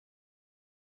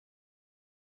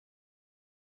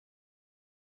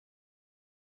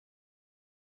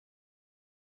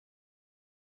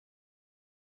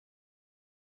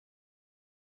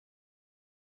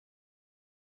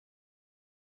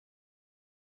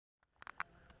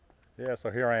Yeah,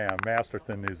 so here I am,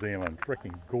 Masterton, New Zealand.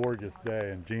 Freaking gorgeous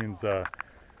day, and Gene's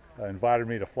invited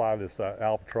me to fly this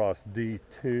Albatros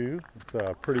D-II.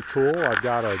 It's pretty cool. I've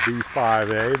got a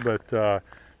D-5A, but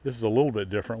this is a little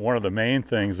bit different. One of the main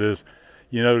things is,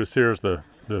 you notice here's the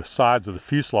sides of the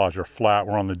fuselage are flat,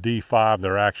 where on the D-5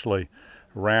 they're actually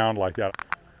round like that.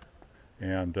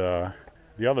 And the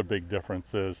other big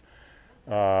difference is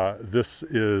this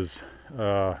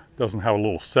doesn't have a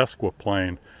little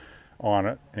sesquiplane on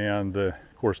it, and of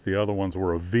course the other ones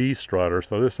were a V strutter,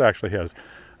 so this actually has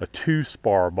a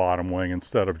 2-spar bottom wing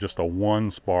instead of just a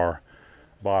 1-spar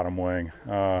bottom wing.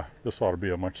 This ought to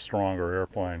be a much stronger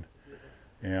airplane,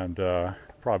 and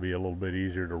probably a little bit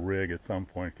easier to rig at some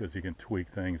point because you can tweak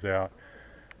things out.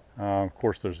 Of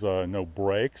course there's no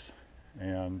brakes,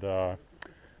 and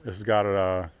this has got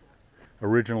a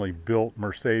originally built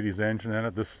Mercedes engine in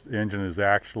it. This engine is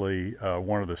actually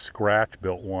one of the scratch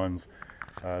built ones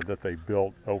that they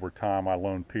built over time. I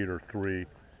loaned Peter 3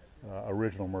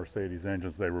 original Mercedes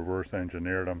engines. They reverse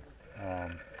engineered them,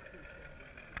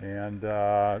 and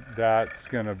that's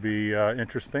going to be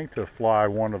interesting to fly.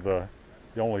 One of the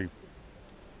only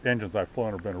engines I've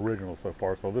flown have been original so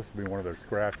far, so this will be one of their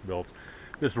scratch builds.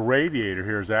 This radiator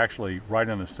here is actually right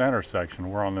in the center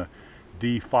section, where on the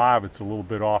D-5 it's a little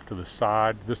bit off to the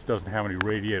side. This doesn't have any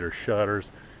radiator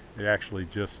shutters. It actually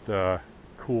just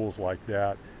cools like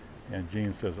that, and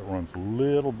Gene says it runs a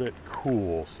little bit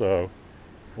cool, so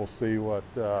we'll see what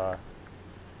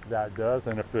that does.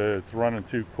 And if it's running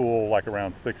too cool, like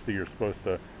around 60, you're supposed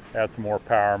to add some more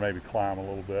power, maybe climb a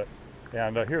little bit.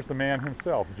 And here's the man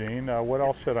himself, Gene. What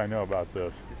else should I know about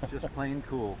this? It's just plain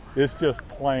cool. It's just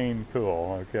plain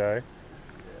cool, okay.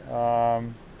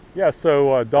 Yeah,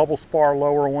 so double spar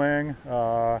lower wing.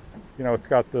 You know, it's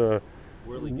got the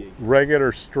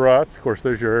regular struts. Of course,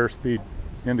 there's your airspeed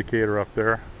indicator up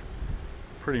there.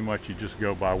 Pretty much you just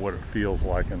go by what it feels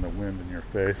like in the wind in your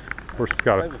face. Of course, it's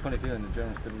got I have a funny feeling the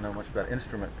Germans didn't know much about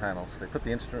instrument panels. They put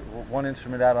the one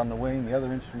instrument out on the wing, the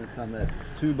other instrument's on the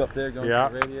tube up there going to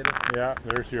the radiator. Yeah,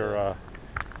 there's your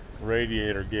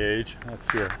radiator gauge.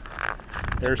 That's your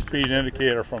airspeed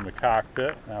indicator from the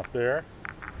cockpit out there.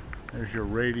 There's your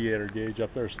radiator gauge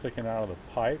up there sticking out of the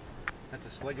pipe. That's a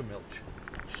Schlegelmilch.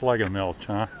 Schlegelmilch,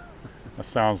 huh? That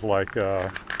sounds like, is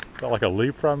that like a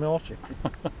Lepra milch?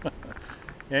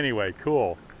 Anyway,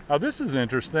 cool. Now this is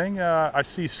interesting. I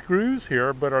see screws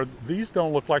here, but these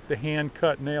don't look like the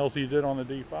hand-cut nails you did on the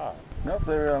D-5. No,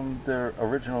 they're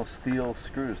original steel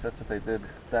screws. That's what they did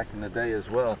back in the day as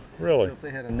well. Really? So if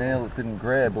they had a nail that didn't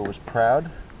grab or was proud,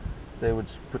 they would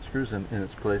put screws in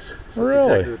its place. So really?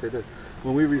 That's exactly what they did.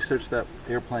 When we researched that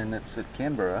airplane that's at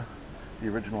Canberra, the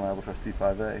original Albatros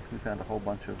D-5A, we found a whole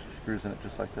bunch of screws in it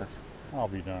just like this. I'll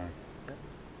be darned. Yep.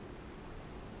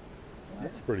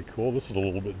 That's pretty cool. This is a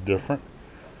little bit different.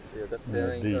 Yeah, that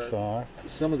than the D-5.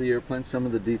 Some of the airplanes, some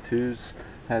of the D-2s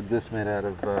had this made out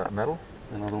of metal,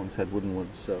 and other ones had wooden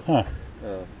ones. So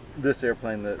this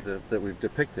airplane that we've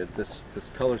depicted, this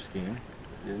color scheme,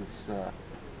 is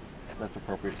that's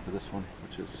appropriate for this one,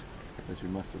 which is, as you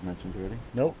must have mentioned already.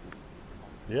 Nope.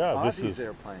 Yeah, Ozzy's this is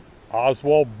airplane.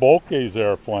 Oswald Bolke's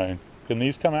airplane. Can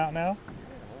these come out now? Yeah,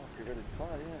 well, if you're ready to fly,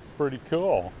 yeah. Pretty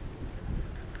cool.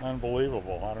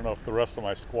 Unbelievable. I don't know if the rest of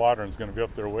my squadron is going to be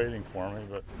up there waiting for me,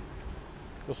 but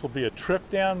this will be a trip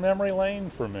down memory lane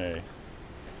for me.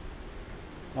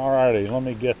 Alrighty, let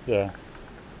me get the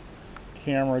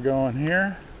camera going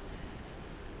here.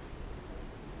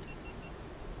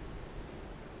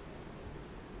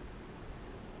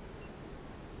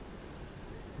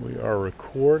 We are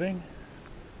recording.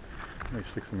 Let me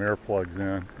stick some earplugs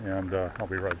in, and I'll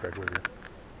be right back with you.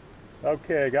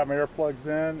 Okay, I got my earplugs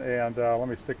in, and let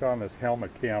me stick on this helmet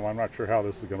cam. I'm not sure how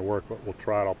this is going to work, but we'll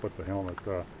try it. I'll put the helmet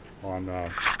on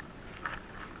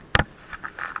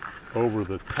over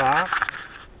the top.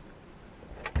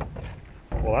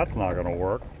 Well, that's not going to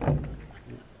work.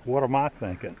 What am I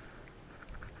thinking?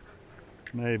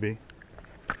 Maybe.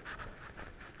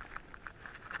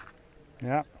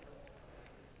 Yeah.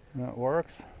 That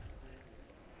works.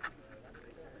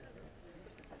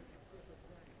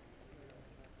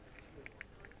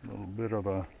 A little bit of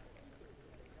a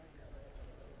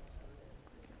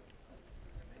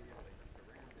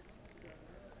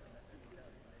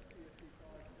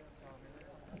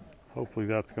hopefully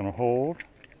that's going to hold.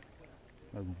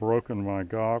 I've broken my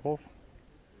goggles.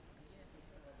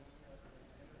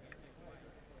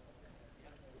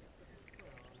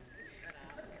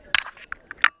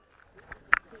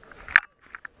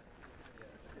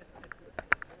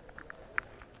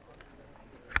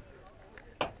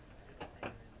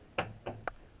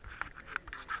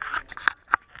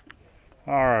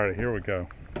 Alright, here we go.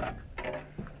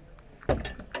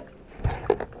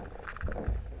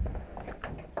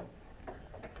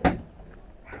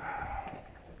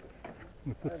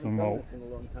 my... this in a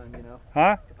long time, you know.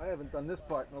 Huh? I haven't done this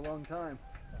part in a long time.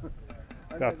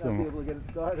 I Got might some... not be able to get it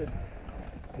started.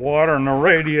 Water in the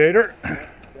radiator.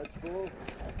 That's full.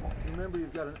 Remember,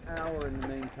 you've got an hour in the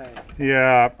main tank.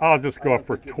 Yeah, I'll just go up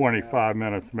for 25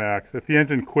 minutes max. If the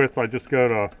engine quits, I just go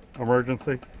to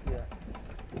emergency. Yeah.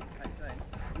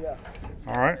 Yeah.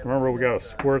 All right, remember we got to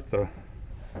squirt the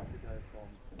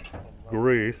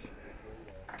grease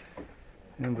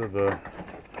into the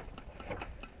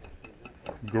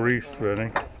grease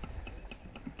fitting.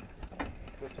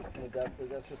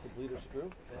 That's just a bleeder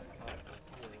screw?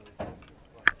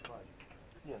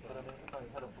 Yeah, but I mean, if I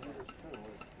had a bleeder screw, would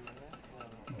it screw in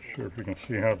there? Not sure if you can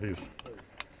see how these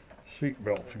seat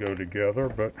belts go together,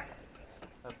 but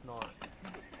That's not.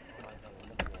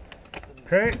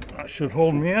 okay, that should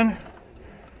hold me in.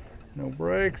 No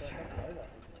brakes.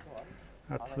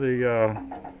 That's the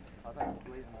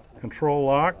control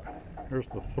lock. Here's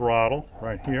the throttle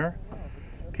right here.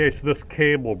 In case this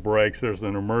cable breaks, there's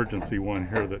an emergency one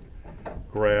here that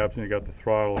grabs, and you got the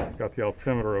throttle, got the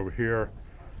altimeter over here.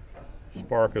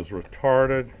 Spark is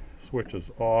retarded, switch is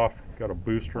off, got a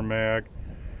booster mag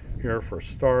here for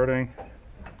starting.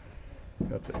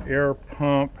 Got the air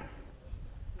pump,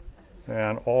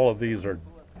 and all of these are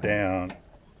down.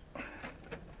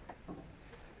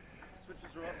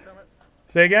 Switches are off, Kermit?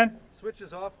 Say again? Switch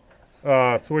is off.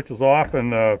 Switch is off,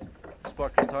 and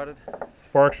Spark retarded.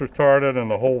 spark's retarded, and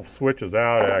the whole switch is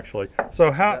out actually.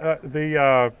 So how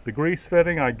the grease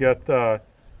fitting? I get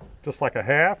just like a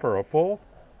half or a full?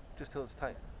 Just till it's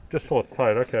tight. Just till it's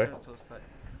tight. Okay. Just turn it till it's tight.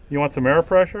 You want some air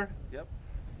pressure? Yep.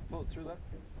 Pull it through that.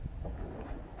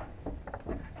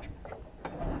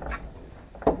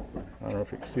 I don't know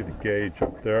if you can see the gauge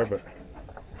up there, but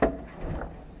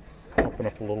open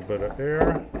up a little bit of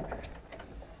air.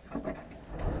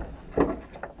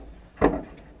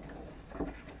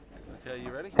 Okay,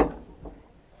 you ready?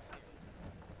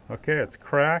 Okay, it's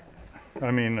cracked.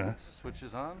 I mean, Switch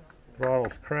is on.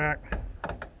 throttle's cracked.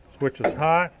 Switch is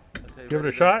hot. Okay, Give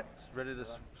it a shot. Ready to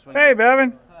swing. Hey,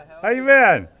 Bevan. Hi, How you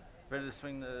been? Ready to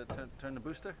swing the turn the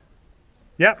booster?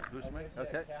 Yep. Booster make?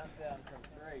 Okay.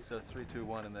 So 3, 2,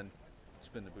 1, and then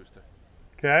spin the booster.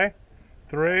 Okay.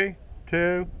 3,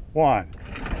 2, 1.